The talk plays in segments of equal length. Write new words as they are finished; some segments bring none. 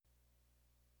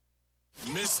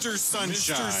Mr.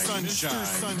 Sunshine.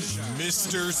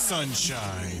 Mr.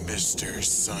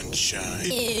 Sunshine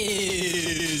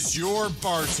is your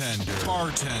bartender.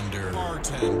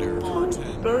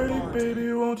 30,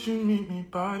 baby, won't you meet me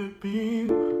by the beam?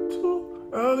 Too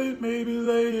early, maybe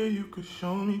later, you could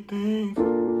show me things.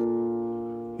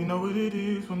 You know what it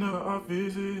is whenever I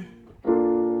visit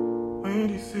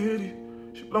Windy City,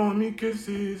 she blowing me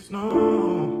kisses,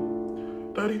 no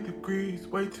 30 degrees,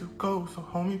 way too cold, so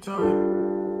hold me tight.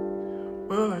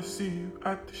 Will I see you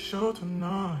at the show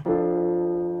tonight?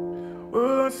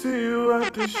 Will I see you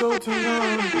at the show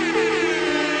tonight?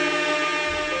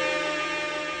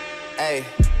 Hey.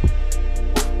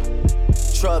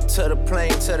 Truck to the plane,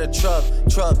 to the truck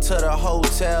to the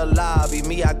hotel lobby.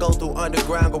 Me, I go through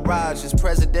underground garages,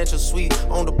 presidential suite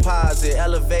on deposit,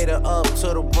 elevator up to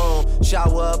the room,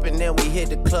 shower up and then we hit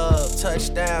the club.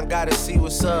 Touchdown, gotta see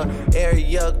what's up.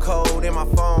 Area code in my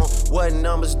phone. What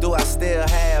numbers do I still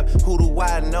have? Who do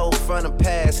I know from the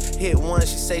past? Hit one,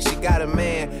 she say she got a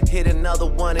man. Hit another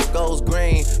one, it goes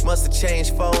green. Must've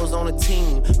changed foes on the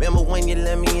team. Remember when you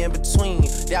let me in between?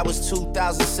 That was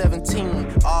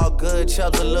 2017. All good,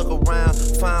 Chubb to look around,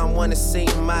 find one that seem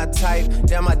my type.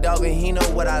 Damn, my dog and he know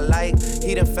what I like.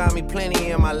 He done found me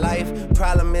plenty in my life.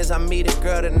 Problem is I meet a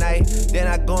girl tonight, then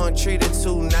I go and treat her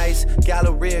too nice.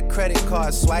 Galleria credit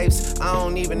card swipes, I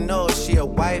don't even know if she a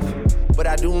wife. But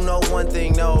I do know one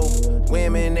thing, no.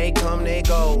 Women, they come, they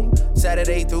go.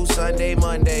 Saturday through Sunday,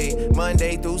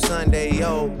 Monday through Sunday,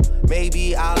 yo.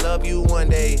 Maybe I'll love you one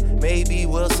day, maybe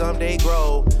we'll someday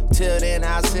grow. Till then,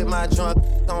 I'll sit my drunk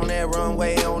on that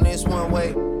runway, on this one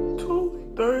way.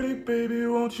 2:30, baby,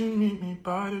 won't you meet me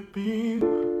by the beam?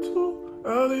 Too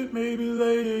early, maybe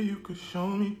later, you could show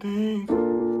me things.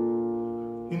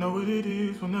 You know what it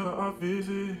is whenever I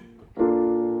visit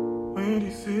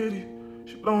Windy City,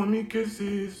 she blowing me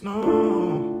kisses,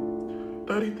 no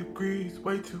 30 degrees,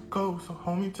 way too cold, so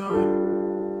hold me tight.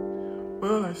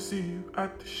 Will I see you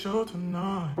at the show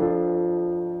tonight?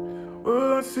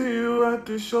 Will I see you at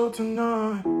the show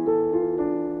tonight?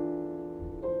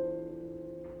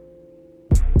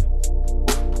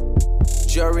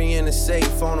 Jury in the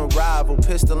safe on arrival,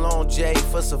 pistol on Jay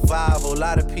for survival. A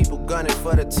lot of people gunning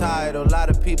for the title, a lot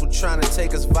of people trying to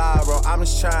take us viral. I'm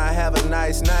just trying to have a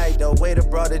nice night though. Waiter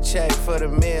brought a check for the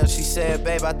meal. She said,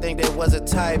 babe, I think there was a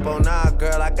typo. Nah,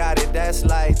 girl, I got it, that's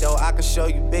light though. I can show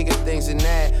you bigger things than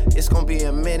that. It's gonna be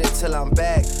a minute till I'm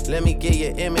back. Let me get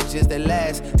you images that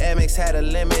last. Amex had a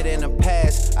limit in the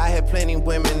past. I had plenty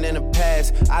women in the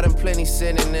past. I done plenty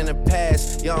sinning in the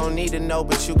past. You don't need to know,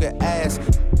 but you can ask.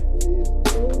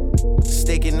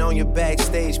 Sticking on your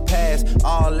backstage pass,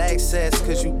 all access,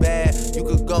 cause you bad. You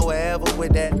could go wherever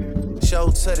with that. Show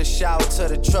to the shower, to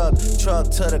the truck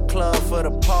to the club for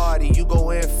the party. You go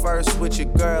in first with your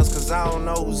girls, cause I don't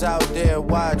know who's out there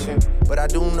watching. But I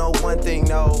do know one thing,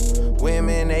 though.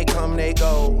 Women, they come, they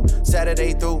go.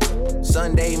 Saturday through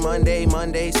Sunday,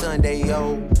 Monday, Sunday,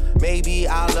 yo. Maybe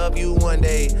I'll love you one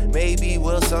day, maybe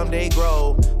we'll someday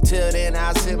grow. Till then,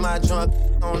 I'll sit my drunk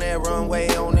on that runway,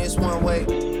 on this one way.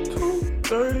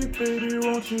 2:30, baby,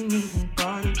 won't you meet me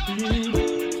by the beam?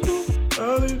 Too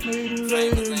early, maybe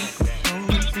later, you could show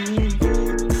me things.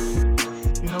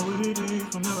 You know what it is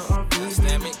whenever I visit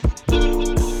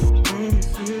Windy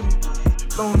City, she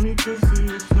blowing me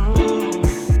kisses, no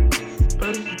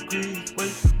 30 degrees, way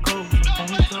too cold, so hold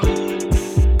me tight.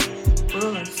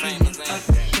 Will I see you at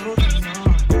the show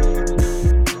tonight?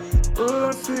 Will I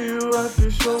see you at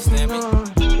the show tonight?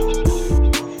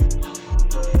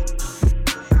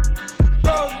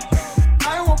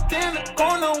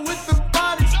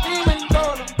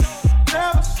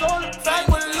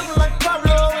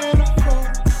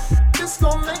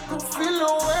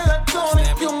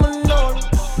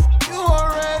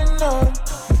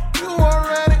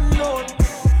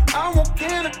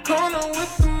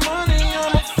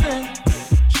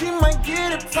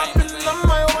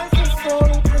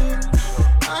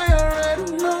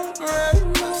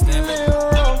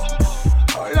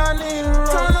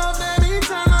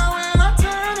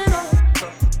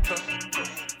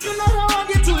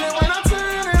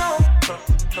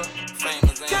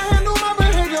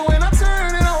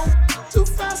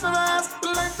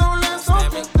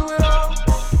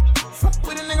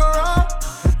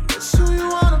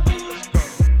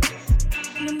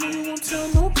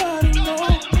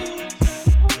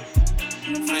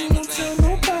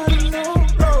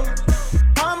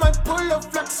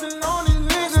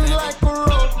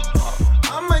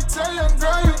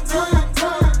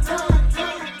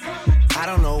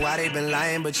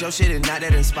 But your shit is not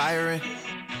that inspiring.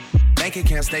 Bank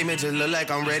account statement just look like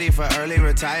I'm ready for early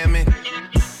retirement.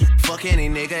 Fuck any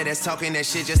nigga that's talking that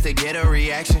shit just to get a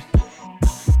reaction.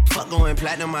 Fuck going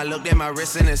platinum, I looked at my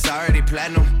wrist and it's already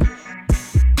platinum.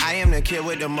 I am the kid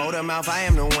with the motor mouth, I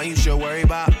am the one you should worry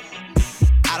about.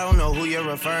 I don't know who you're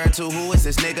referring to, who is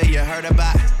this nigga you heard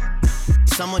about?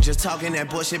 Someone just talking that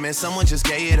bullshit, man, someone just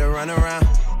gave you the runaround.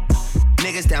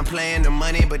 Niggas down playing the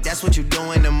money, but that's what you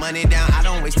doing, the money down. I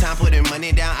don't waste time putting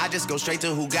money down, I just go straight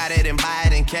to who got it and buy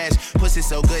it in cash. Pussy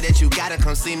so good that you gotta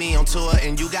come see me on tour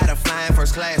and you gotta fly in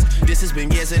first class. This has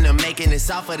been years in the making, it's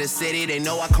off of the city, they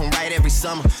know I come right every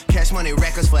summer. Cash Money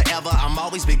Records forever, I'm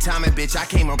always big timing, bitch, I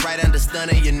came up right under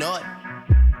Stunner, you know it.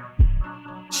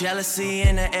 Jealousy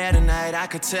in the air tonight, I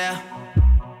could tell.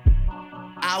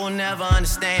 I will never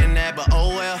understand that, but oh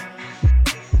well.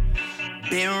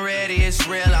 Being ready, it's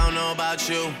real, I don't know about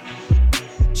you.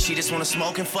 She just wanna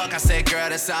smoke and fuck, I said, girl,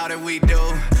 that's all that we do.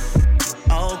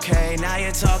 Okay, now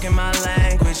you're talking my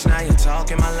language, now you're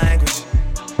talking my language.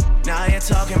 Now you're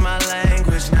talking my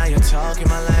language, now you're talking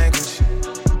my language.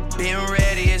 Being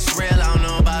ready, it's real, I don't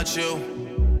know about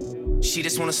you. She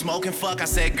just wanna smoke and fuck, I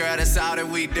said, girl, that's all that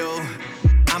we do.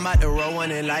 I'm about to roll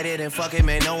one and light it and fuck it,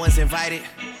 man, no one's invited.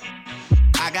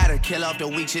 I gotta kill off the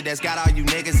weak shit that's got all you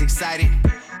niggas excited.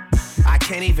 I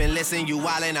can't even listen, you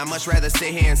wildin', I much rather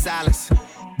sit here in silence.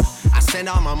 I send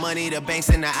all my money to banks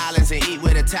in the islands and eat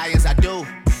with Italians, I do.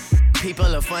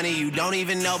 People are funny, you don't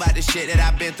even know about the shit that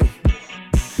I've been through.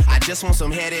 I just want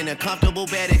some head in a comfortable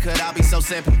bed, it could all be so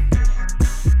simple.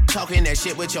 Talking that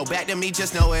shit with your back to me,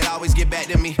 just know it always get back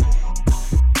to me.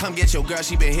 Come get your girl,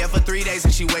 she been here for 3 days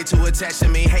and she way too attached to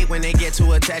me. Hate when they get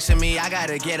too attached to me. I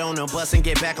gotta get on the bus and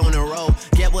get back on the road.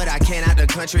 Get what I can out the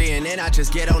country and then I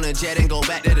just get on the jet and go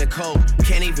back to the cold.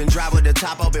 Can't even drive with the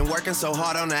top up, been working so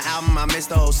hard on the album, I missed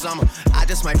the whole summer. I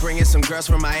just might bring in some girls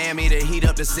from Miami to heat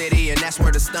up the city and that's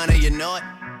where the Stunner, you know it.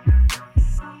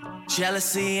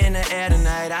 Jealousy in the air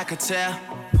tonight, I could tell.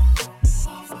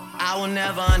 I will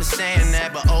never understand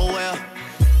that, but oh well.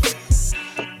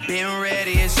 Being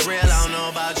ready, it's real, I don't know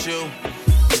about you.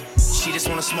 She just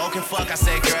wanna smoke and fuck, I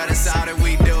said, girl, that's all that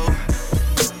we do.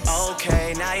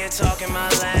 Okay, now you're talking my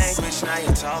language, now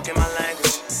you're talking my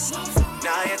language.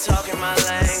 Now you're talking my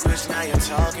language, now you're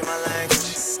talking my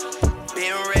language.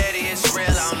 Being ready, it's real,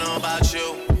 I don't know about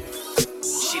you.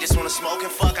 She just wanna smoke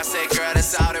and fuck, I said, girl,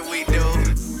 that's all that we do.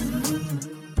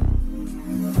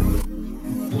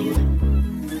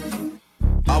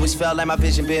 Always felt like my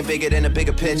vision been bigger than a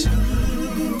bigger picture.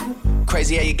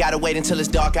 Crazy how you gotta wait until it's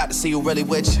dark out to see who really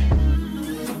with you.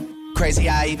 Crazy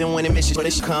how even when it miss you, but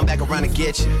it should come back around to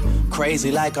get you.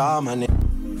 Crazy like all my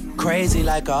niggas. Crazy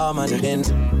like all my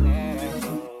niggas.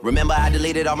 Remember I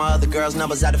deleted all my other girls'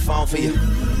 numbers out the phone for you.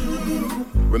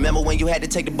 Remember when you had to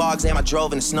take the bar exam, I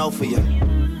drove in the snow for you.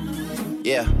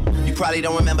 Yeah, you probably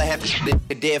don't remember half the shit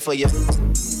they did for you.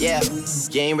 Yeah,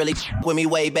 you ain't really with me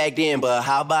way back then, but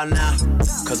how about now?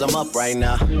 Cause I'm up right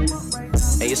now,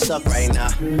 and you suck right now.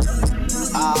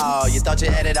 Oh, you thought you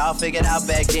had it all figured out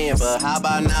back then, but how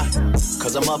about now?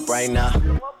 Cause I'm up right now,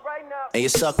 and you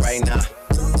suck right now.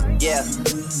 Yeah,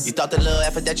 you thought the little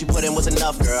effort that you put in was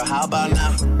enough, girl, how about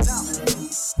now?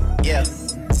 Yeah,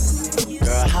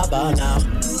 girl, how about now?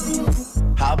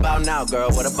 How about now,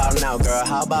 girl, what about now, girl,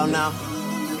 how about now?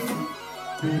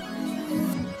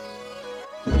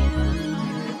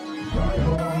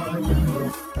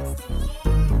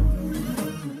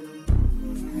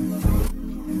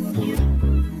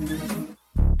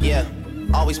 Yeah,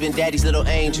 always been daddy's little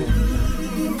angel.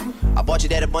 I bought your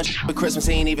dad a bunch of for Christmas,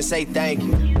 he ain't even say thank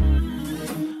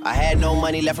you. I had no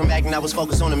money left from acting, I was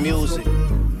focused on the music.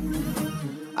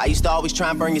 I used to always try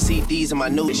and burn your CDs in my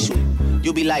new shit.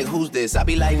 You be like, who's this? I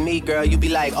be like, me, girl. You be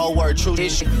like, oh, word, true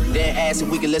this shit. Then ask if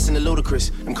we could listen to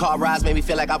Ludacris. And car rides made me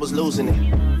feel like I was losing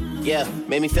it. Yeah,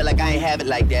 made me feel like I ain't have it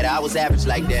like that. I was average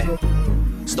like that.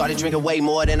 Started drinking way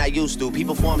more than I used to.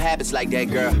 People form habits like that,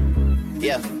 girl.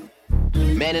 Yeah.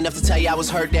 Man enough to tell you I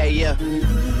was hurt that year.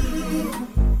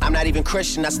 I'm not even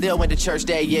Christian, I still went to church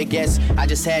that year. Guess I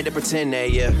just had to pretend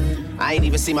that year. I ain't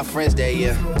even see my friends that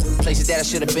year. Places that I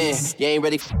should've been. You ain't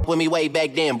really with me way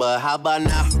back then, but how about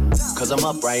now? Cause I'm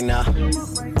up right now,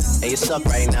 and you suck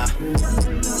right now.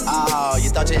 Oh, you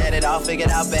thought you had it all figured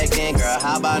out back then, girl,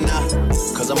 how about now?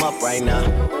 Cause I'm up right now,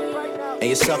 and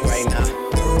you suck right now.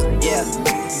 Yeah,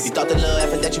 you thought the little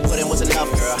effort that you put in was enough,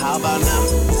 girl, how about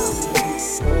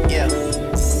now? Yeah,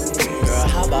 girl,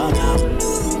 how about now?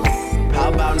 How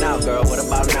about now, girl? What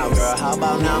about now, girl? How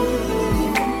about now?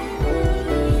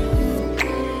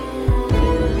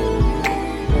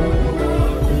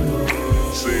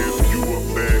 Say if you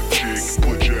a bad chick,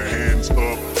 put your hands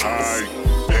up high.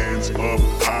 Hands up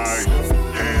high.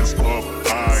 Hands up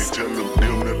high. Tell them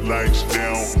dim the lights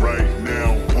down right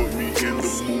now. Put me in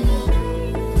the mood.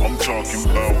 talking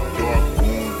about dark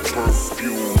room,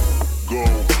 perfume, go.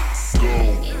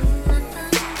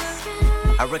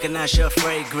 I recognize your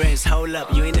fragrance, hold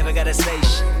up, you ain't never gotta say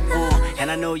shit. And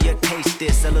I know you taste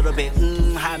this a little bit,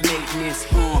 high maintenance.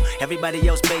 Everybody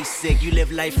else basic, you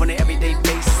live life on an everyday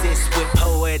basis with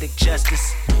poetic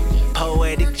justice.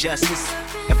 Poetic justice.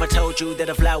 If I told you that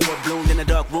a flower bloomed in a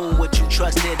dark room, would you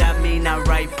trust it? I mean, I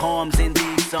write poems in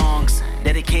these songs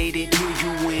dedicated to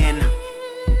you when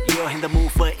you're in the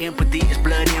mood for empathy. It's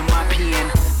blood in my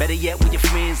pen. Better yet, with your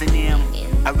friends and them.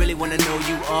 I really wanna know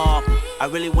you all. I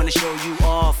really wanna show you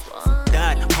off.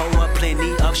 Pour up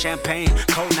plenty of champagne.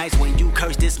 Cold nights when you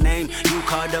curse this name. You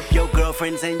called up your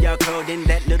girlfriends and y'all curled in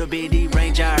that little bitty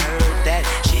range. I heard that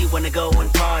she wanna go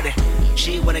and party.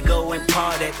 She wanna go and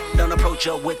party. Don't approach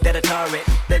her with that Atari.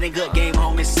 That ain't good game,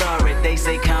 homie, sorry. They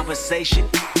say conversation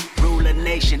rule a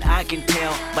nation. I can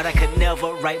tell, but I could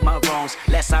never right my wrongs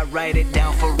lest I write it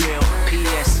down for real.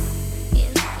 P.S.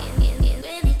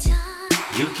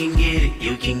 You can get it,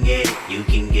 you can get it, you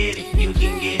can get it, you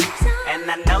can get it.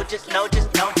 And I know just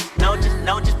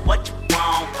what you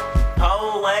want.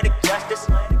 Poetic justice,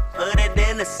 put it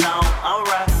in the song,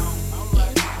 alright.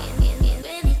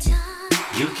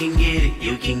 You can get it,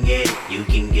 you can get it, you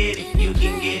can get it, you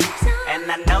can get it.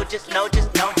 And I know just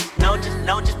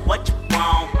what you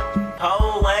want.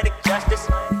 Poetic justice,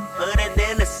 put it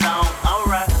in the song,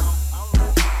 alright.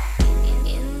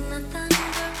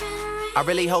 I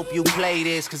really hope you play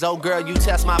this, cause oh girl, you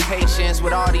test my patience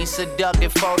with all these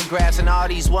seductive photographs and all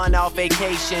these one-off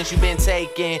vacations you've been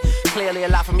taking. Clearly a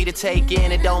lot for me to take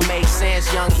in, it don't make sense.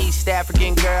 Young East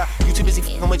African girl, you too busy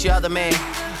f***ing with your other man.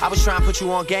 I was trying to put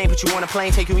you on game, put you on a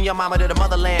plane, take you and your mama to the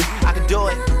motherland. I could do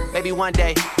it, maybe one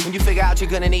day, when you figure out you're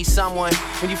gonna need someone.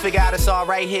 When you figure out it's all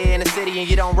right here in the city and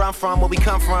you don't run from where we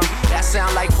come from. That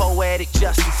sound like poetic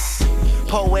justice,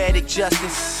 poetic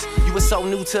justice. You were so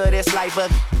new to this life,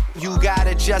 but you got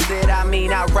adjusted. I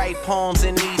mean, I write poems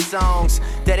in these songs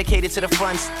dedicated to the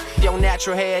fun, your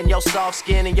natural hair and your soft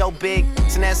skin and your big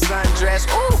and that sundress.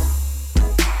 Ooh,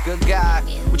 good God,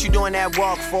 what you doing that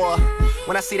walk for?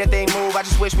 When I see that thing move, I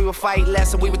just wish we would fight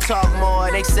less and we would talk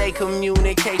more. They say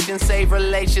communication save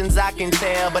relations, I can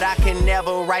tell, but I can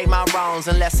never right my wrongs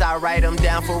unless I write them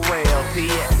down for real.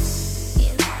 P.S.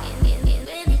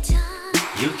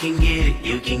 You can get it,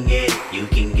 you can get it, you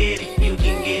can get it, you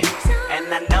can get it.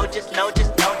 And I know just what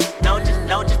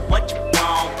you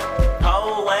want.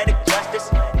 Poetic justice,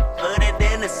 put it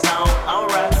in the song,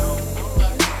 alright.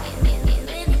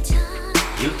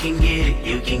 You can get it,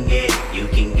 you can get it, you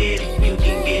can get it, you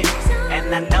can get it.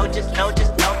 And I know just what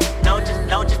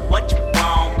you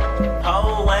want.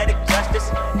 Poetic justice,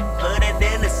 put it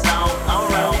in the song,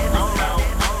 alright.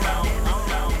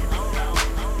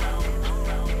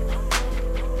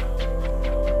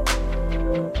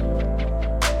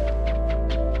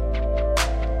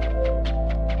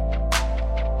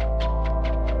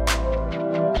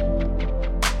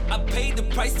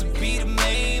 Price to be the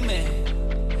main man.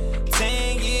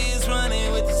 10 years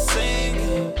running with the same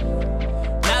game.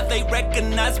 Now they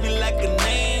recognize me like a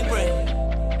name brand.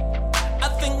 I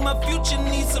think my future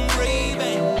needs some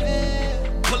raving.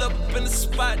 Pull up in the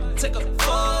spot, take a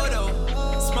photo.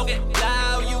 Smoke it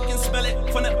loud, you can smell it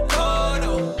from the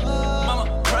photo.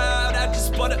 Mama proud, I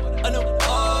just bought a new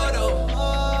auto.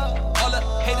 All the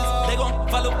haters, they gon'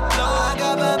 follow low. I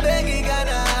got my Becky, got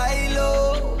a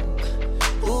high-low.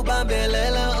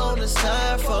 Bambelela on the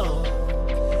styrofoam.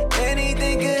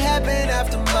 Anything could happen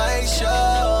after my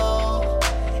show.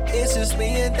 It's just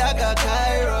me and Dhaka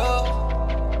Cairo.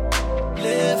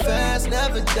 Live fast,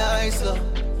 never die slow.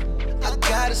 I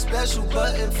got a special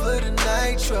button for the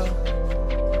nitro.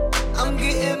 I'm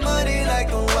getting money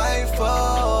like a white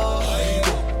fall.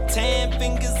 10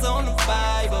 fingers on the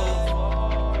Bible.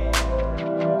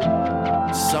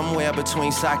 Somewhere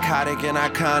between psychotic and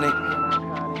iconic.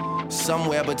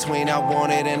 Somewhere between I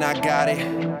want it and I got it.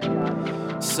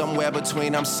 Somewhere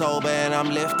between I'm sober and I'm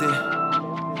lifted.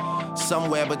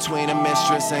 Somewhere between a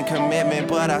mistress and commitment,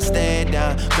 but I stayed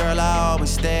down. Girl, I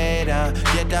always stay down.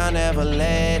 Get down, never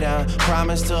lay down.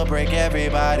 Promise to break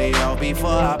everybody out before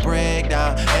I break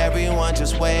down. Everyone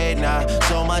just wait now.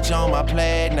 So much on my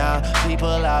plate now. People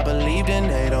I believed in,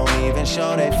 they don't even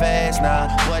show their face now.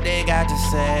 What they got to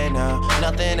say now?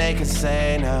 Nothing they can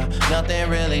say now. Nothing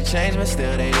really changed, but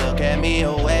still they look at me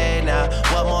away now.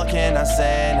 What more can I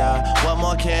say now? What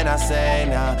more can I say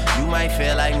now? You might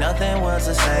feel like nothing was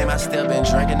the same. I still been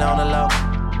drinking on the low,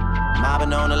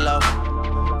 mobbing on the low,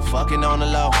 fucking on the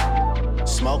low,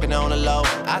 smoking on the low.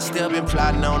 I still been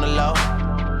plotting on the low,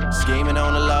 scheming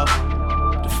on the low.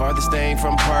 The furthest thing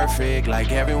from perfect,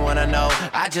 like everyone I know.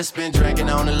 I just been drinking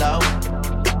on the low,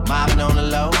 mobbing on the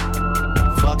low,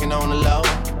 the low,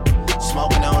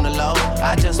 smoking on the low.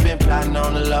 I just been plotting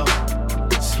on the low,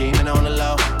 scheming on the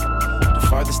low. The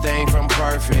furthest thing from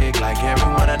perfect, like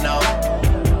everyone I know.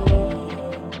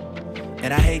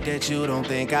 And I hate that you don't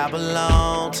think I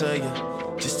belong to you.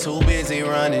 Just too busy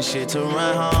running shit to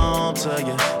run home to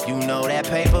you. You know that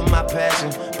paper, my passion.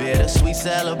 Bittersweet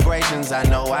celebrations. I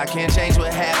know I can't change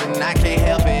what happened. I can't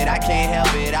help it, I can't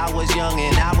help it. I was young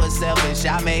and I was selfish.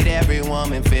 I made every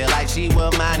woman feel like she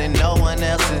was mine and no one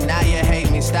else's. Now you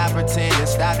hate me, stop pretending,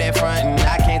 stop that fronting.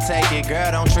 I can't take it,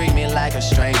 girl, don't treat me like a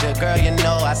stranger. Girl, you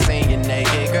know I seen you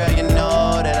naked. Girl, you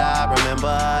know that I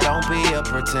remember. Don't be a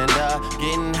pretender.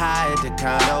 Getting high at the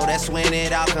condo, that's when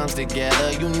it all comes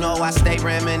together. You know I stay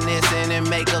reminiscing and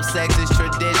make up sex is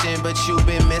tradition. But you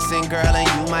been missing, girl, and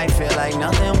you might feel like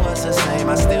nothing was the same.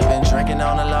 I still been drinking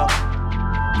on the low,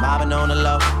 mobbing on the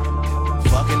low,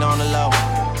 fucking on the low,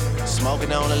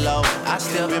 smoking on the low. I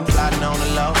still been plotting on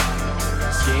the low,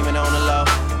 scheming on the low.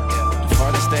 The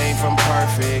furthest thing from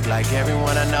perfect, like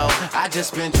everyone I know. I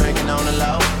just been drinking on the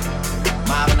low,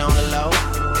 mobbing on the low,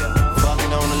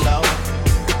 fucking on the low,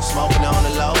 smoking on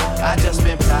the low. I just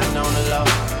been plotting on the low,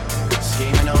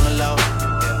 scheming on the low.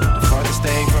 The furthest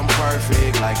thing from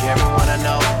perfect, like everyone I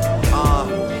know.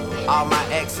 All my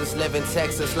exes live in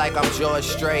Texas like I'm George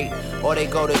Strait. Or they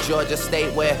go to Georgia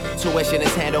State where tuition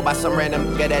is handled by some random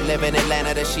nigga that live in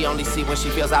Atlanta that she only see when she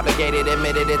feels obligated.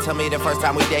 Admitted it to me the first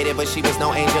time we dated, but she was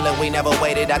no angel and we never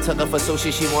waited. I took her for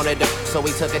sushi, she wanted to, so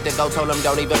we took it to go. Told him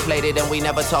don't even plate it, and we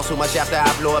never talked too much after I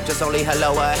blew up. Just only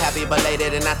hello, happy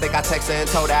belated. And I think I texted her and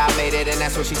told her I made it. And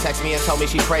that's when she texted me and told me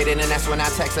she prayed it. And that's when I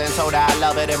texted her and told her I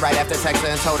love it. And right after texting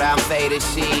her and told her I'm faded,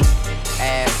 she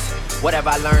asked, whatever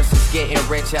I learned since getting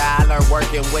richer, I learned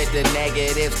working with the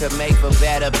negatives to make for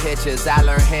better pictures. I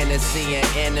learned Hennessy and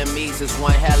enemies is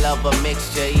one hell of a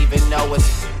mixture. Even though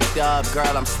it's f***ed up,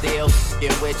 girl, I'm still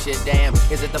f***ing with you. Damn,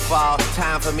 is it the fall?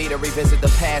 Time for me to revisit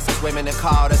the past. There's women to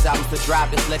call, there's albums to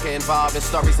drop, there's liquor involved, there's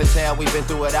stories to tell. We've been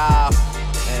through it all.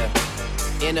 Yeah.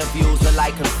 Interviews are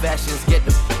like confessions. Get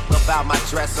the f*** up out my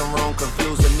dressing room,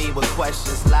 confusing me with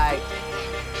questions like,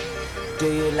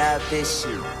 do you love this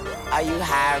shit? Are you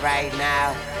high right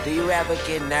now? Do you ever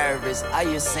get nervous? Are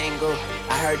you single?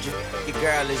 I heard you your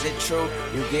girl, is it true?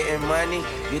 You getting money?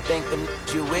 You think the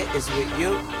you with is with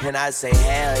you? And I say,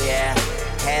 hell yeah,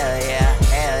 hell yeah,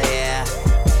 hell yeah.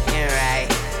 You're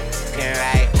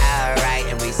right, alright.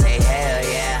 And we say, hell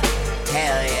yeah,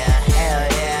 hell yeah, hell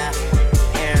yeah.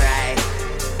 You're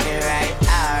right,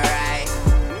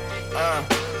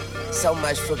 alright. So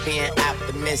much for being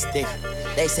optimistic.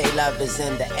 They say love is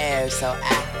in the air, so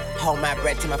I hold my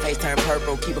breath till my face turn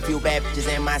purple. Keep a few bad bitches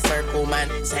in my circle. Mine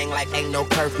hang like ain't no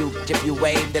curfew. If you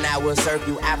wave, then I will serve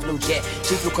you. I flew jet,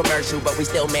 she flew commercial, but we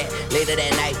still met. Later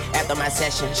that night, after my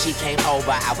session, she came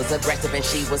over. I was aggressive and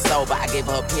she was sober. I gave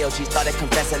her a pill, she started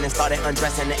confessing and started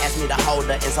undressing and asked me to hold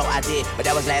her, and so I did. But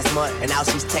that was last month, and now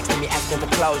she's texting me asking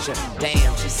for closure.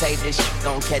 Damn, she say this shit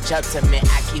gon' catch up to me.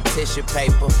 I keep tissue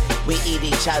paper. We eat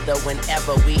each other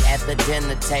whenever we at the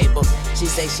dinner table. She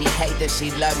say she hate that she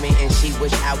love me and she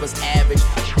wish I was average.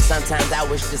 Sometimes I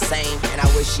wish the same and I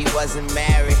wish she wasn't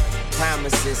married.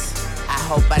 Promises, I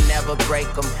hope I never break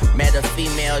them. Met a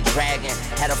female dragon,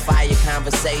 had a fire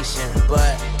conversation,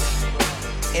 but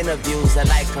interviews are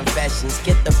like confessions.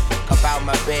 Get the f*** about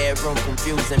my bedroom,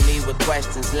 confusing me with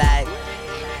questions like,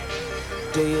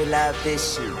 do you love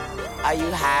this shit? Are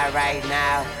you high right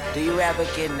now? Do you ever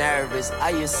get nervous?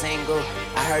 Are you single?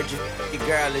 I heard you your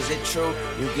girl, is it true?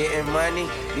 You getting money?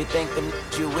 You think the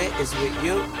you with is with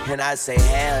you? And I say,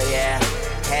 hell yeah,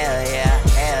 hell yeah,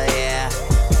 hell yeah.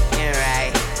 You're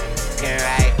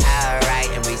right, alright.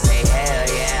 And we say, hell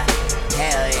yeah,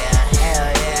 hell yeah,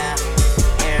 hell yeah.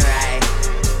 You're right,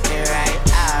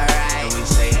 alright. And we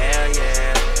say, hell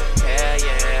yeah, hell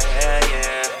yeah, hell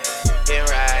yeah. You're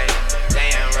right,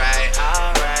 damn right,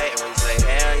 alright. And we say,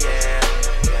 hell yeah,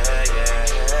 hell yeah,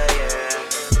 hell yeah.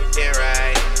 You're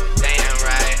right, damn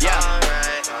right,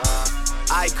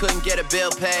 alright. I couldn't get a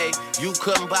bill paid, you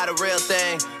couldn't buy the real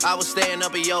thing. I was staying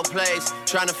up at your place,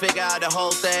 trying to figure out the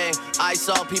whole thing. I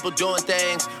saw people doing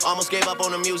things, almost gave up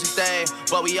on the music thing.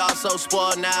 But we all so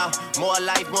spoiled now, more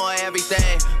life, more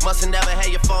everything. Must've never had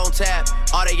your phone tapped,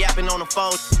 all that yapping on the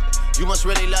phone. You must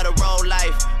really love the road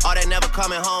life, all that never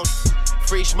coming home.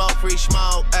 Free smoke,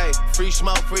 ayy. Free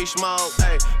smoke,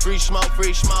 ayy. Free smoke,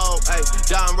 ayy.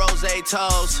 Don Rose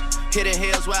toes, hidden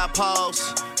heels where I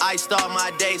pose. I start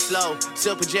my day slow,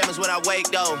 silk pajamas when I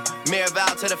wake though. Mirror vow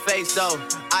to the face though.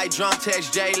 I drunk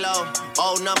text J-Lo,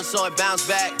 old number so it bounced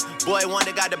back. Boy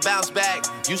wonder got to bounce back.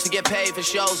 Used to get paid for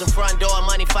shows in front door,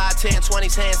 money 5, 10,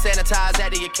 20s, hand sanitized,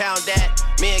 had to account that.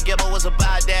 Me and Gibber was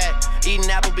about that, eating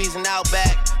Applebee's and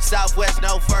Outback. Southwest,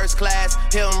 no first class,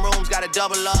 Hilton rooms got a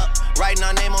double up. Writing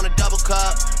our name on a double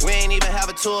cup, we ain't even have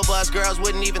a tour bus, girls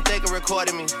wouldn't even think of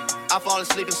recording me. I fall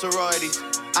asleep in sororities,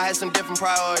 I had some different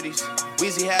priorities.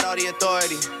 Weezy had all the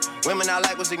authority, women I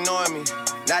like was ignoring me.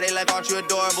 Now they like, aren't you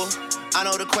adorable? I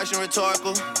know the question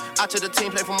rhetorical. Out to the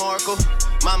team, play from Oracle.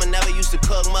 Mama never used to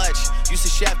cook much, used to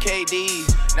Chef KD.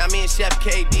 Now me and Chef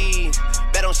KD,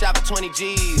 bet on shop for 20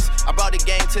 G's. I brought the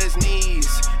game to his knees.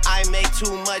 I ain't make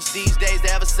too much these days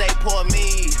to ever say poor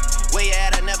me. Where you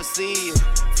at, I never see you.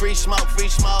 Free smoke,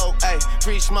 ayy.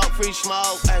 Free smoke,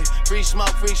 ayy. Free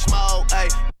smoke,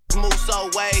 ayy. Move so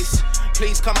ways.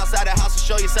 Please come outside the house and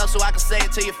show yourself so I can say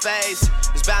it to your face.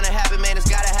 It's bound to happen, man, it's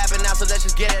gotta happen now, so let's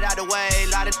just get it out the way.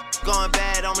 Lot of going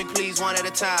bad on me, please, one at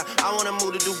a time. I wanna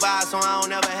move to Dubai, so I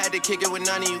don't ever had to kick it with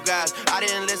none of you guys. I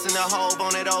didn't listen to Hov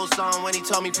on that old song when he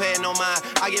told me pay it no mind.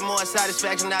 I get more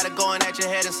satisfaction out of going at your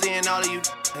head and seeing all of you.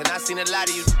 And I seen a lot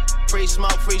of you. Free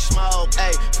smoke,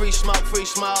 ayy. Free smoke,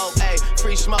 ayy.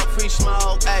 Free smoke,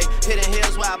 ayy. Hitting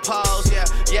hills where I pose, yeah.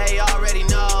 Yeah, you already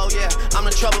know, yeah. I'm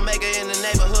the troublemaker in the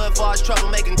neighborhood, far as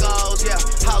troublemaking goes, yeah.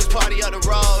 House party of the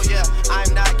road, yeah.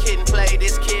 I'm not kidding, play.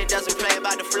 This kid doesn't play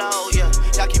about the flow, yeah.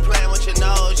 Y'all keep playing with your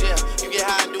nose, yeah. You get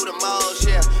high and do the most,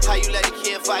 yeah. How you let a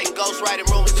kid fighting ghost writing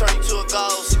rumors turn you to a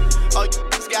ghost? Oh,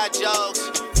 you got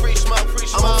jokes. Free smoke,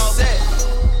 I'm upset.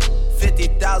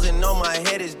 50,000 on my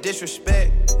head is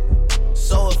disrespect.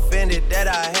 So offended that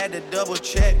I had to double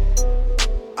check.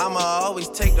 I'ma always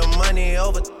take the money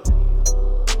over.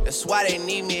 That's why they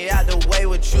need me out the way,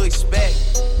 what you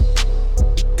expect.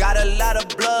 Got a lot of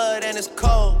blood and it's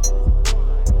cold.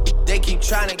 They keep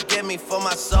trying to get me for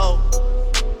my soul.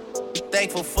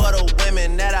 Thankful for the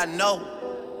women that I know.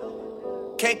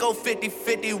 Can't go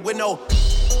 50-50 with no.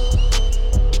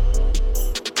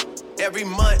 Every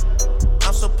month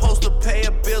I'm supposed to pay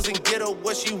her bills and get her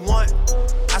what she want.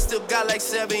 I still got like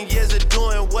 7 years of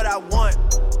doing what I want.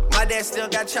 My dad still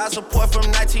got child support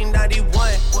from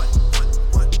 1991.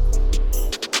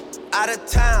 Out of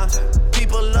town,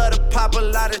 people love to pop a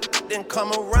lot of then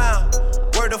come around.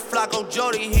 Word of Flacco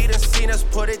Jody, he done seen us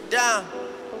put it down.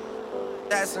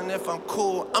 Asking if I'm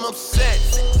cool, I'm upset.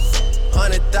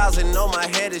 100,000 on my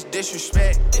head is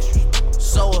disrespect.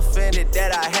 So offended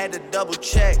that I had to double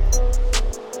check.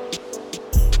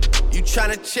 You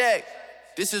tryna check?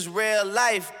 This is real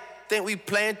life, think we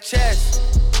playing chess.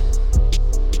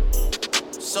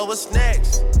 So what's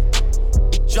next?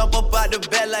 Jump up out the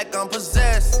bed like I'm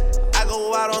possessed. I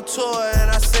go out on tour and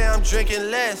I say I'm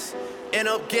drinking less. End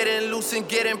up getting loose and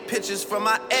getting pictures from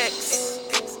my ex.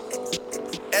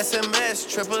 SMS,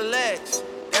 XXX.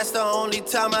 That's the only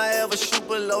time I ever shoot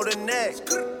below the neck.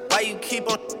 Why you keep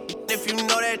on if you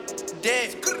know that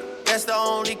dead? That's the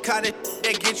only kind of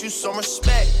that gets you some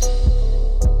respect.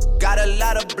 Got a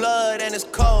lot of blood and it's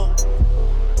cold.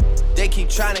 They keep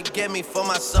trying to get me for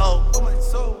my soul.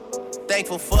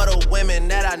 Thankful for the women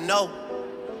that I know.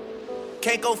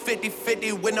 Can't go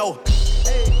 50-50 with no.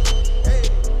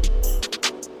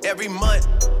 Every month,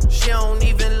 she don't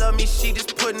even love me, she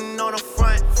just putting on a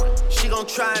front. She gon'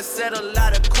 try and settle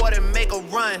out of court and make a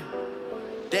run.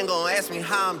 Then gon' ask me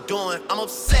how I'm doing, I'm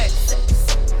upset.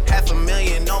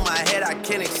 $500,000 on my head, I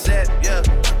can't accept, yeah.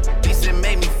 At least it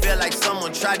made me feel like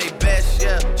someone tried their best,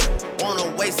 yeah.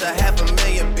 Wanna waste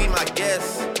 $500,000, be my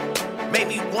guest. Made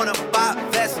me wanna buy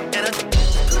a vest and a.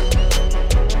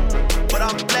 But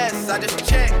I'm blessed, I just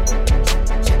checked.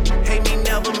 Hate me,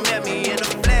 never met me in the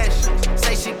flesh.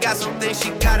 Say she got something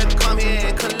she gotta come here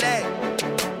and collect.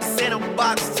 Send a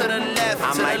box to the left,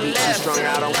 I might be too strung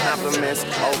out on compliments,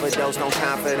 overdosed on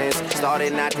confidence.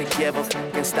 Started not to give a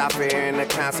fuck and stop fearing the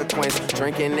consequence.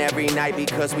 Drinking every night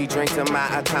because we drink to my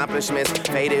accomplishments.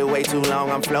 Faded way too long,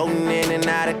 I'm floating in and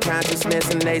out of consciousness.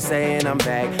 And they saying I'm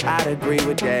back, I'd agree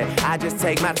with that. I just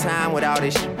take my time with all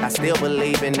this shit, I still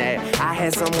believe in that. I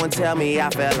had someone tell me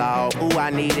I fell off, ooh, I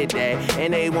needed that.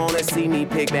 And they wanna see me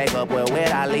pick back up, well,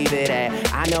 where'd I leave it at?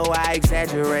 I know I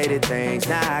exaggerated things,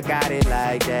 now I got it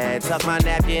like that. Tuck my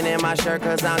napkin in my shirt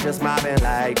cause I'm just mobbing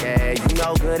like that. You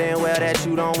know good and well that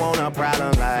you don't want a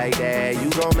problem like that. You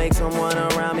gon' make someone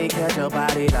around me catch a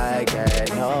body like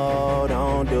that. No,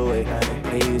 don't do it,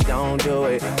 please don't do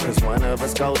it. Cause one of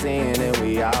us goes in and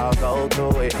we all go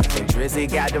through it. And Drizzy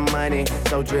got the money,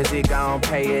 so Drizzy gon'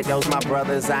 pay it. Those my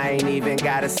brothers, I ain't even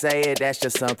gotta say it. That's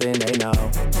just something they know.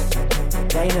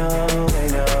 They know, they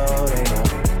know, they know.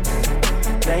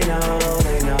 They know,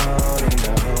 they know, they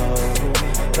know.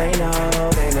 They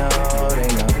know, they know, they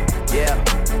know, yeah.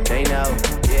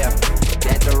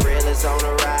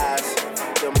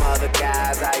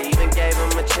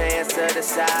 to the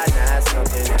side, now it's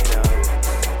something they know.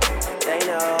 They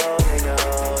know, they know,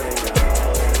 they know,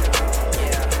 they know.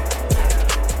 Yeah.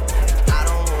 I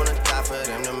don't wanna die for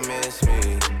them to miss me.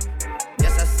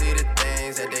 Yes, I see the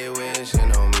things that they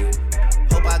wishing on me.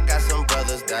 Hope I got some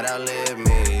brothers that outlive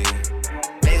me.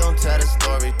 They gon' tell the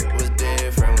story was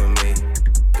different with me.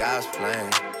 God's plan,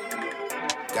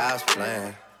 God's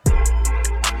plan.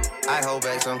 I hold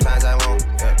back, sometimes I won't,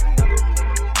 yeah.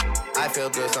 I feel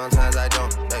good, sometimes I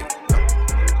don't, hey, no.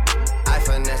 I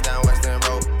finesse down Western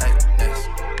Road, hey, next.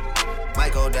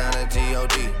 Might go down to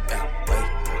G.O.D., yeah, wait.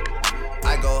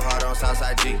 I go hard on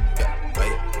Southside G, yeah,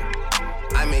 wait.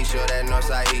 I make sure that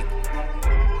Northside eat.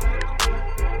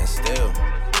 And still,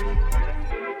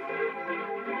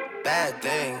 bad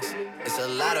things. It's a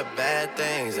lot of bad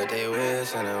things that they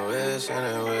wish and they wish and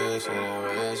they wish and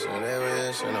they wish and they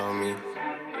wishing on me.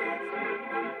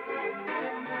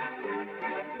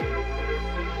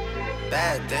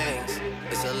 Bad things.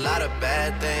 It's a lot of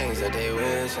bad things that they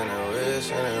wish and they wish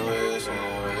and they wish and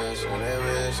they wish and they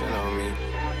wishing on me.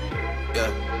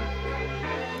 Yeah.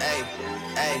 Hey,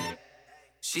 hey.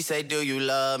 She say, do you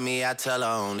love me? I tell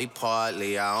her only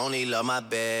partly. I only love my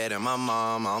bed and my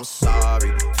mom, I'm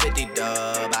sorry. 50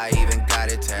 dub, I even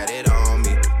got it tatted on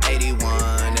me.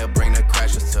 81, they'll bring the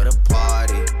crashers to the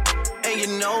party. And you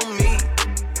know me,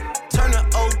 turn the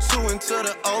 02 into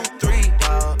the 03,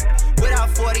 dawg. Without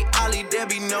 40 Ollie, there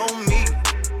be no me.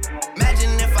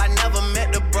 Imagine if I never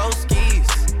met the broskies.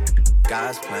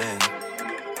 God's plan,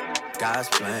 God's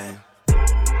plan.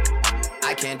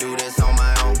 I can't do this on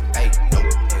my own, hey, no.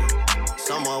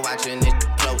 Someone watching it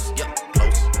close, yeah,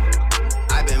 close.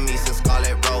 I've been me since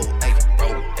Scarlet Road, hey,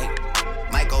 road, hey.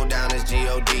 Might go down as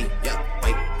G.O.D., yeah,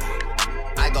 wait.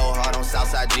 I go hard on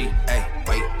Southside G, hey,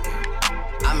 wait.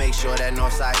 I make sure that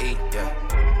Northside E, yeah.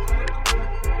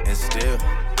 And still,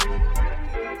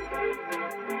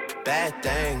 bad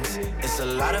things. It's a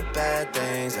lot of bad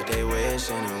things that they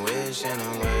wishing and wishing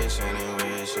and wishing and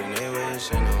wishing they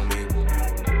wishing on me.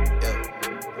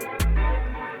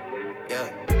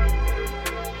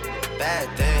 Bad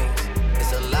things,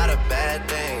 it's a lot of bad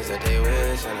things that they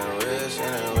wish and they wish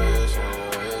and they wish and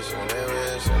they wish and they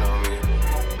wishing on me.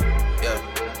 Yeah.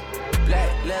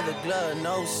 Black leather glove,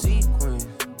 no sequin.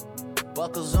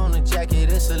 Buckles on the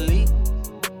jacket, it's elite.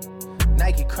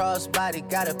 Nike crossbody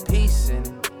got a piece in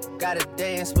it. Gotta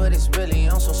dance, but it's really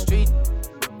on some street.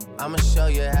 I'ma show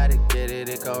you how to get it.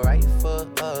 It go right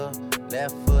foot up,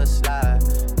 left foot slide,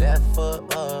 left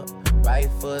foot up.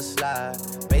 Right foot slide.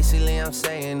 Basically, I'm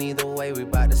saying either way, we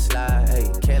bout to slide.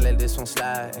 Hey, can't let this one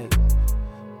slide. Hey,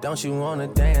 don't you wanna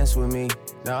dance with me?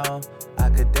 No, I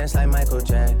could dance like Michael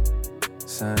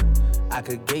Jackson. I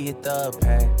could get you the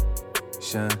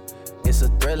passion. It's a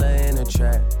thriller in a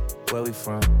trap. Where we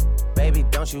from? Baby,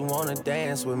 don't you wanna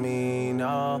dance with me?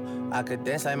 No, I could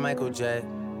dance like Michael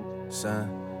Jackson.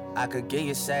 I could get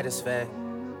you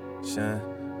satisfaction.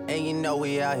 And you know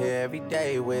we out here every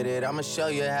day with it. I'ma show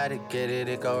you how to get it.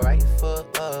 It go right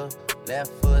foot up,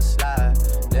 left foot slide,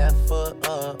 left foot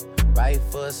up, right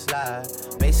foot slide.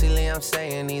 Basically, I'm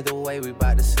saying either way, we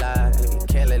bout to slide. Hey,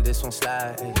 can't let this one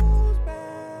slide. Hey.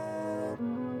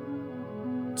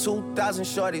 2,000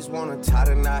 shorties wanna tie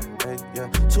the knot. Hey, yeah.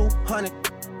 200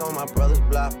 on my brother's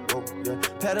block. Oh, yeah.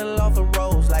 Pedal off the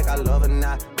roads like I love it,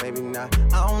 not, maybe not.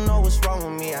 I don't know what's wrong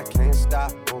with me, I can't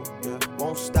stop. Oh, yeah.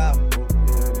 Won't stop. Oh,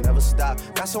 never stop.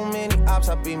 Got so many ops,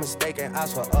 I be mistaken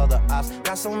ops for other ops.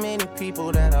 Got so many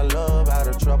people that I love out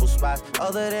of trouble spots.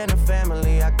 Other than the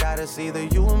family, I got it's either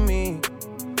you or me.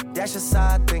 That's just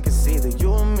how I think it's either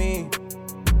you or me.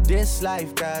 This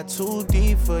life got too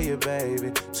deep for you,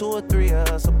 baby. 2 or 3 of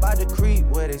us about to creep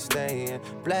where they stayin'.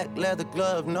 Black leather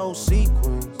glove, no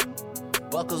sequins.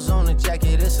 Buckles on the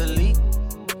jacket, it's elite.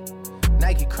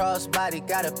 Nike crossbody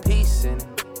got a piece in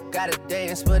it. Gotta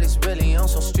dance, but it's really on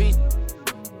some street.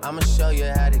 I'ma show you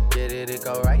how to get it. It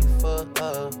go right foot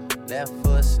up, left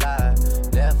foot slide,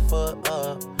 left foot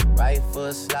up, right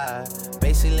foot slide.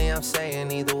 Basically, I'm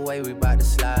saying either way, we bout to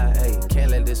slide. Hey,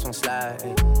 can't let this one slide.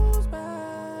 Hey.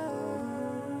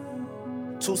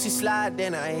 2C slide,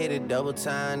 then I hit it double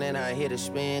time, then I hit a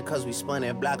spin, cause we spun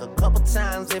that block a couple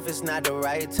times. If it's not the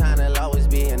right time, there'll always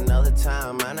be another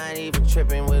time. I'm not even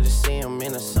tripping, we'll just see him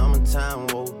in the summertime,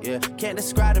 whoa, yeah. Can't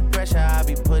describe the pressure I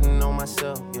be putting on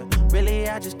myself, yeah. Really,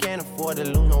 I just can't afford to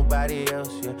lose nobody else,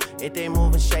 yeah. If they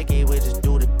moving shaky, we just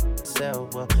do the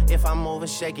self, well. If I'm moving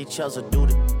shaky, Chelsea do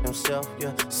the himself,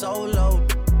 yeah. Solo,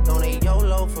 don't need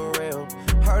YOLO for real.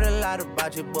 Heard a lot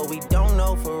about you, but we don't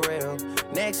know for real.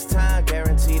 Next time,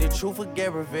 guarantee the truth will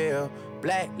get revealed.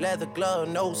 Black leather glove,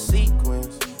 no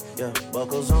sequins. Yeah,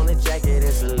 buckles on the jacket,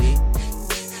 it's elite.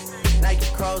 Nike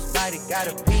crossbody got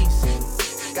a piece in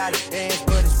it. Gotta dance,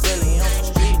 but it's really on the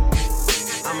street.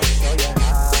 I'ma show you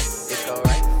how it go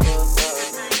right foot up,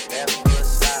 left foot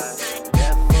slide,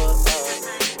 left foot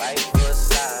up, right foot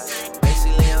slide.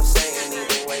 Basically, I'm saying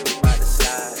either way we bout to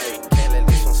slide. Hey, can't let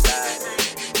this one slide.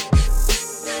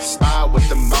 Slide with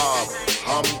the mob,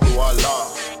 alhamdulillah.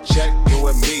 Check you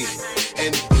and me,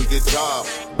 and do your job.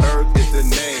 Berg is the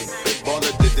name, Big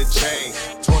Baller did the chain.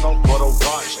 Torn on for the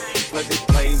watch, plenty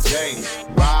plain Jane.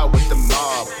 Ride with the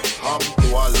mob,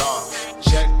 alhamdulillah.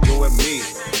 Check you and me,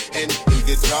 and do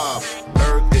your job.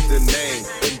 Berg is the name,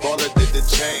 Big Baller did the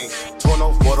chain. Torn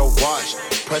on for the watch,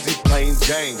 Prezi plain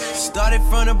Jane. Started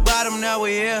from the bottom, now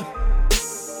we here.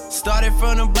 Started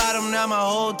from the bottom, now my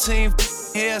whole team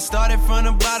here. Started from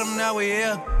the bottom, now we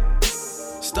here.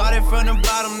 Started from the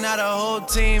bottom, now the whole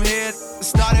team here.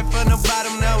 Started from the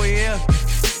bottom, now we here.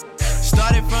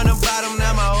 Started from the bottom,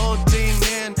 now my whole team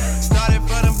in. Started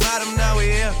from the bottom, now we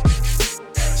here.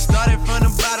 Started from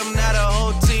the bottom, now the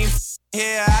whole team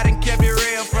here. I done kept it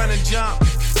real from the jump.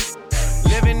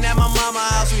 Living at my mama's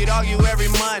house, we'd argue every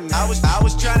month. I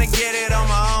was trying to get it on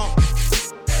my own.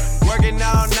 Working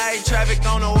all night, traffic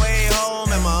on the way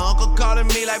home, and my uncle calling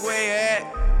me like, where you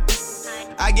at?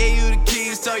 I gave you the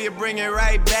keys, told you bring it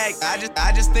right back. I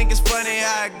just think it's funny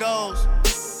how it goes.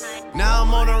 Now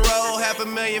I'm on the road,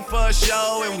 $500,000 for a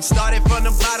show, and we started from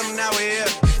the bottom, now we're here.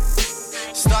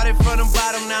 Started from the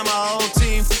bottom, now my whole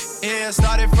team here.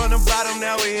 Started from the bottom,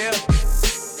 now we're here.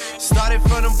 Started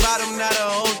from the bottom, now the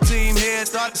whole team here.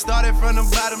 Started from the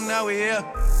bottom, now we're here.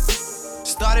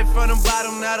 Started from the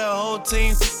bottom, now the whole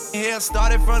team here.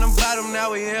 Started from the bottom,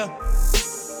 now we're here.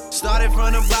 Started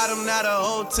from the bottom, now the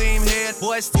whole team here.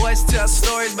 Boys tell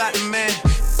stories about the man.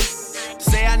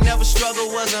 Say I never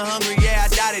struggled, wasn't hungry, yeah, I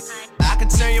doubt it. I could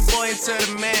turn your boy into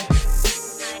the man.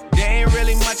 There ain't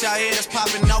really much out here that's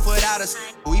popping off without us.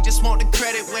 We just want the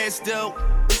credit where it's due.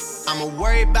 I'ma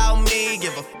worry about me,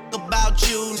 give a fuck about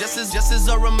you. Just as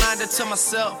a reminder to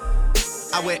myself.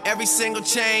 I wear every single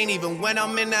chain, even when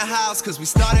I'm in the house. Cause we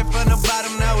started from the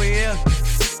bottom, now we here.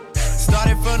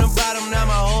 Started from the bottom, now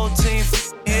my whole team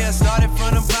here. Started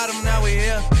from the bottom, now we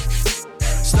here.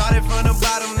 Started from the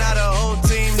bottom, now the whole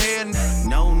team here.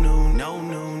 No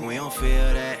noon, we don't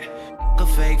feel that. A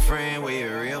fake friend, where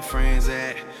your real friends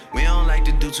at? We don't like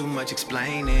to do too much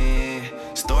explaining.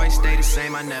 Story stay the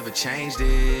same, I never changed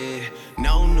it.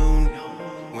 No noon,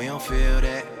 we don't feel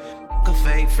that. A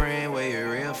fake friend, where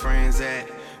your real friends at?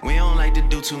 We don't like to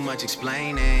do too much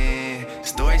explaining.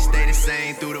 Story stay the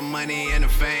same through the money and the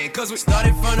fame. Cause we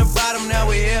started from the bottom, now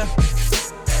we here.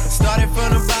 Started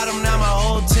from the bottom, now my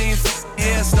whole team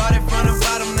here. Started from the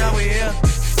bottom, now we here.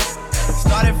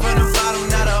 Started from the bottom,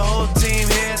 now the whole team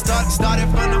here. Started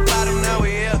from the bottom, now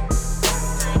we here.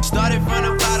 Started from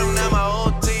the bottom, now my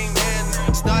whole team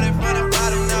here. Started from the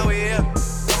bottom, now we here.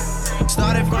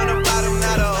 Started from the bottom,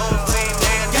 now the whole team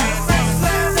here. Got fresh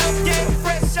line up, get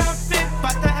fresh outfit.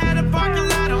 About to have a parking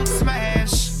lot on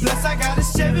smash. Plus I got a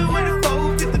Chevy with a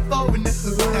 454 in the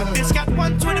hood. That bitch got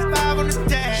 125 on the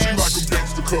dash. She like a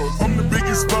gangster cuz I'm the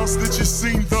biggest boss that you've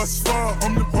seen thus far.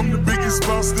 I'm the biggest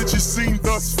boss that you've seen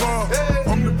thus far.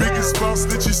 I'm the biggest boss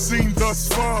that you've seen thus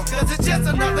far. Cause it's just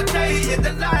another day in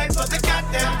the life of the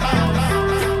goddamn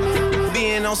dog.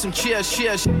 Being on some chill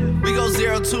shit. We go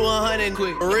 0 to 100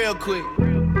 quick, real quick.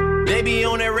 They be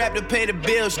on that rap to pay the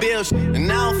bills,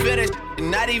 and I don't feel that shit,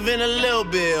 not even a little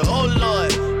bit. Oh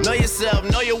Lord, know yourself,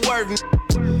 know your worth.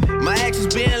 My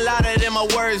actions being louder than my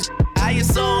words. How you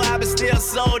so high but still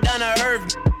so down to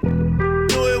earth.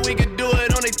 Do it, we could do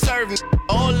it on their turf.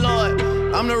 Oh Lord,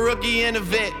 I'm the rookie and the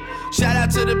vet. Shout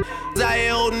out to the out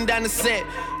here holding down the set.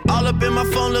 All up in my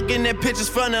phone looking at pictures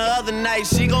from the other night.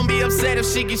 She gon' be upset if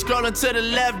she keep scrolling to the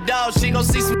left, dog. She gon'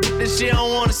 see some that she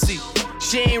don't wanna see.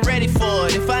 She ain't ready for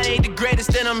it. If I ain't the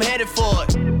greatest, then I'm headed for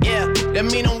it. Yeah, that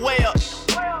mean I'm way up.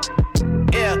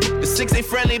 Yeah, the 6 ain't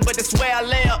friendly, but that's where I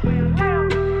lay up.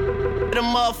 The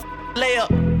motherfucker lay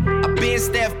up. I been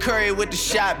Steph Curry with the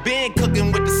shot, been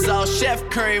cooking with the sauce, Chef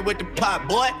Curry with the pot,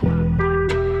 boy.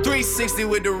 360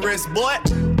 with the wrist, boy.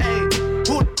 Hey,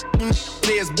 who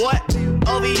the is, boy?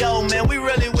 OVO, man, we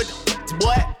really with the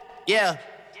boy. Yeah,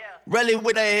 really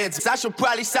with the hits. I should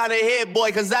probably sign a hit,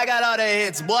 boy, cause I got all the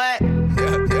hits, boy.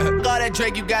 All that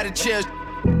Drake, you gotta chill.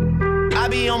 I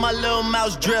be on my little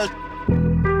mouse drill.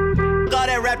 All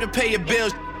that rap to pay your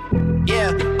bills.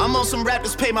 Yeah, I'm on some rap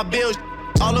to pay my bills.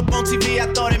 All up on TV,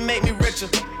 I thought it made me richer.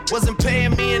 Wasn't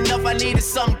paying me enough, I needed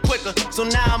something quicker. So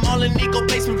now I'm all in Nico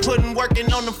basement,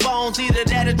 working on the phones. Either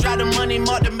that or drive the money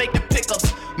mark to make the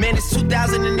pickups. Man, it's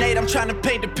 2008, I'm trying to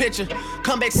paint the picture.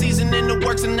 Comeback season in the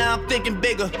works and now I'm thinking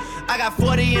bigger. I got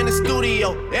 40 in the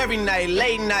studio, every night,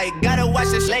 late night. Gotta watch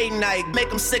this late night, make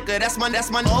them sicker, that's my,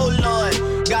 oh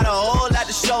Lord. Got a whole lot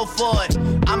to show for it.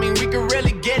 I mean, we could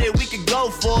really get it, we could go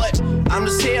for it. I'm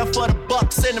just here for the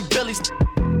bucks and the billies.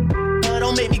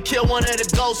 Don't make me kill one of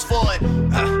the ghosts for it.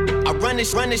 I run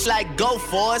this like go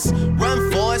for us.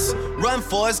 Run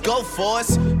for us, go for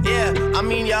us. Yeah, I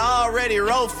mean you already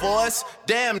wrote for us.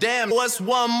 Damn, what's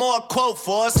one more quote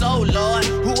for us? Oh Lord,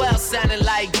 who else sounding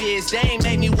like this? They ain't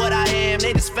made me what I am,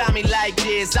 they just found me like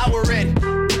this. I was ready.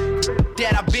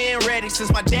 Dad, I've been ready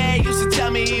since my dad used to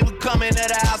tell me he would come into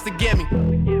the house to get me.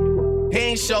 He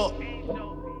ain't show.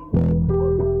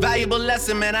 Valuable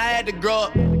lesson, man, I had to grow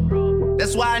up.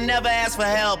 That's why I never ask for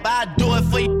help. I do it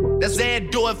for you. That's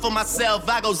it, do it for myself.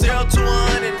 I go 0 to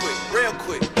 100 quick, real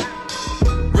quick.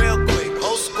 Real quick.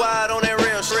 Whole squad on that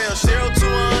real 0 to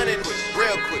 100 quick,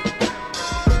 real quick.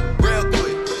 Real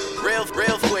quick. Real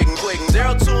quick.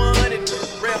 0 to 100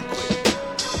 real quick.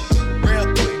 Real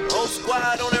quick. Whole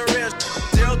squad on that real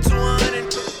 0 to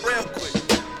 100 real quick.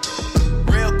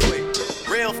 Real quick.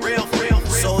 Real.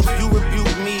 So if you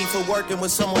rebuke me for working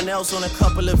with someone else on a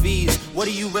couple of V's, what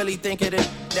do you really think of it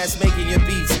that's making your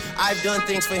beats? I've done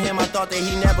things for him I thought that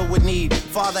he never would need.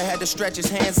 Father had to stretch his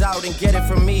hands out and get it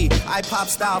from me. I pop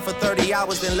style for 30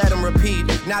 hours, then let him repeat.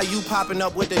 Now you popping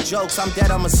up with the jokes, I'm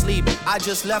dead, I'm asleep. I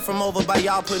just left from over by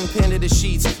y'all putting pen to the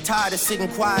sheets. Tired of sitting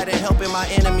quiet and helping my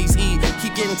enemies eat.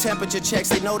 Keep getting temperature checks,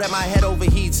 they know that my head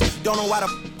overheats. Don't know why the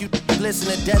you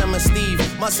listen to Denim and Steve.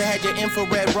 Musta had your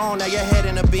infrared wrong, now your head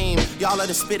in a beam. Y'all are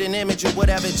the spitting image of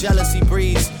whatever jealousy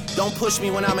breeds. Don't push me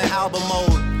when I'm in album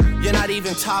mode. You're not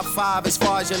even top 5 as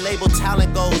far as your label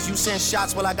talent goes. You send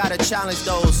shots, well I gotta challenge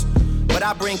those. But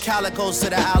I bring calicos to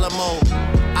the Alamo.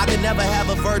 I could never have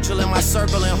a Virgil in my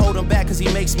circle and hold him back cause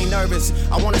he makes me nervous.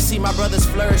 I wanna see my brothers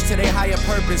flourish to their higher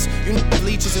purpose. You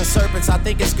leeches and serpents, I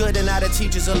think it's good and now the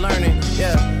teachers are learning.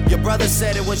 Yeah, your brother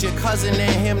said it was your cousin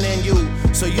and him then you.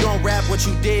 So you don't rap what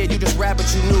you did, you just rap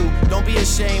what you knew. Don't be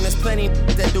ashamed, there's plenty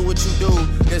that do what you do.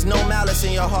 There's no malice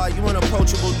in your heart, you an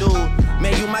approachable dude.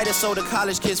 Man, you might have sold to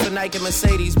college kids for Nike and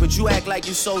Mercedes, but you act like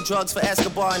you sold drugs for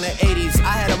Escobar in the 80s.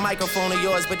 I had a microphone of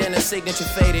yours, but then the signature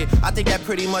faded. I think that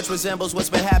pretty much resembles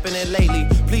what's been happening lately.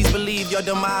 Please believe your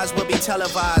demise will be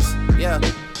televised. Yeah.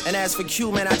 And as for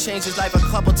Q, man, I changed his life a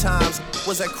couple times.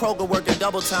 Was at Kroger working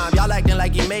double time. Y'all acting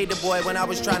like he made the boy when I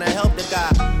was trying to help the guy.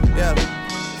 Yeah.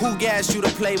 Who gassed you to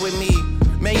play with me?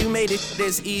 Man, you made it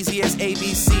as easy as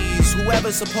ABCs.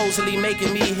 Whoever's supposedly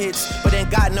making me hits, but ain't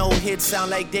got no hits,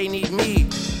 sound like they need me.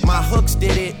 My hooks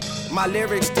did it, my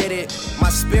lyrics did it, my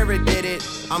spirit did it,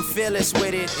 I'm fearless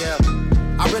with it, yeah.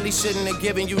 I really shouldn't have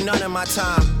given you none of my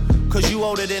time, cause you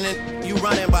older than it, you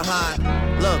running behind.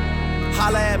 Look,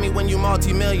 holla at me when you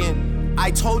multi-million. I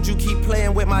told you keep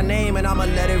playing with my name and I'ma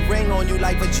let it ring on you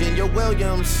like Virginia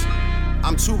Williams.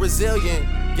 I'm too resilient,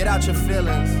 get out your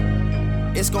feelings.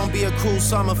 It's gonna be a cruel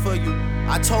summer for you.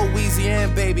 I told Weezy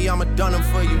and Baby I'ma done them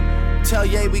for you. Tell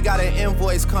Ye we got an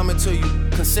invoice coming to you,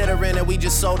 considering that we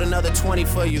just sold another 20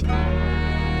 for you. To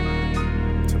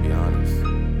be honest.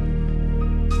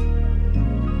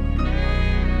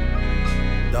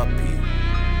 The beat.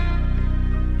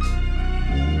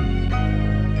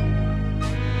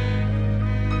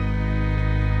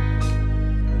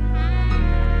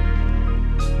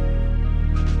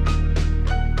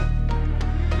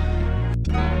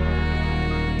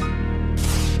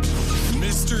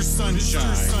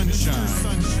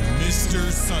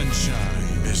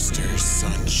 Mr.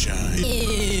 Sunshine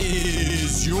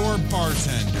is your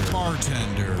bartender.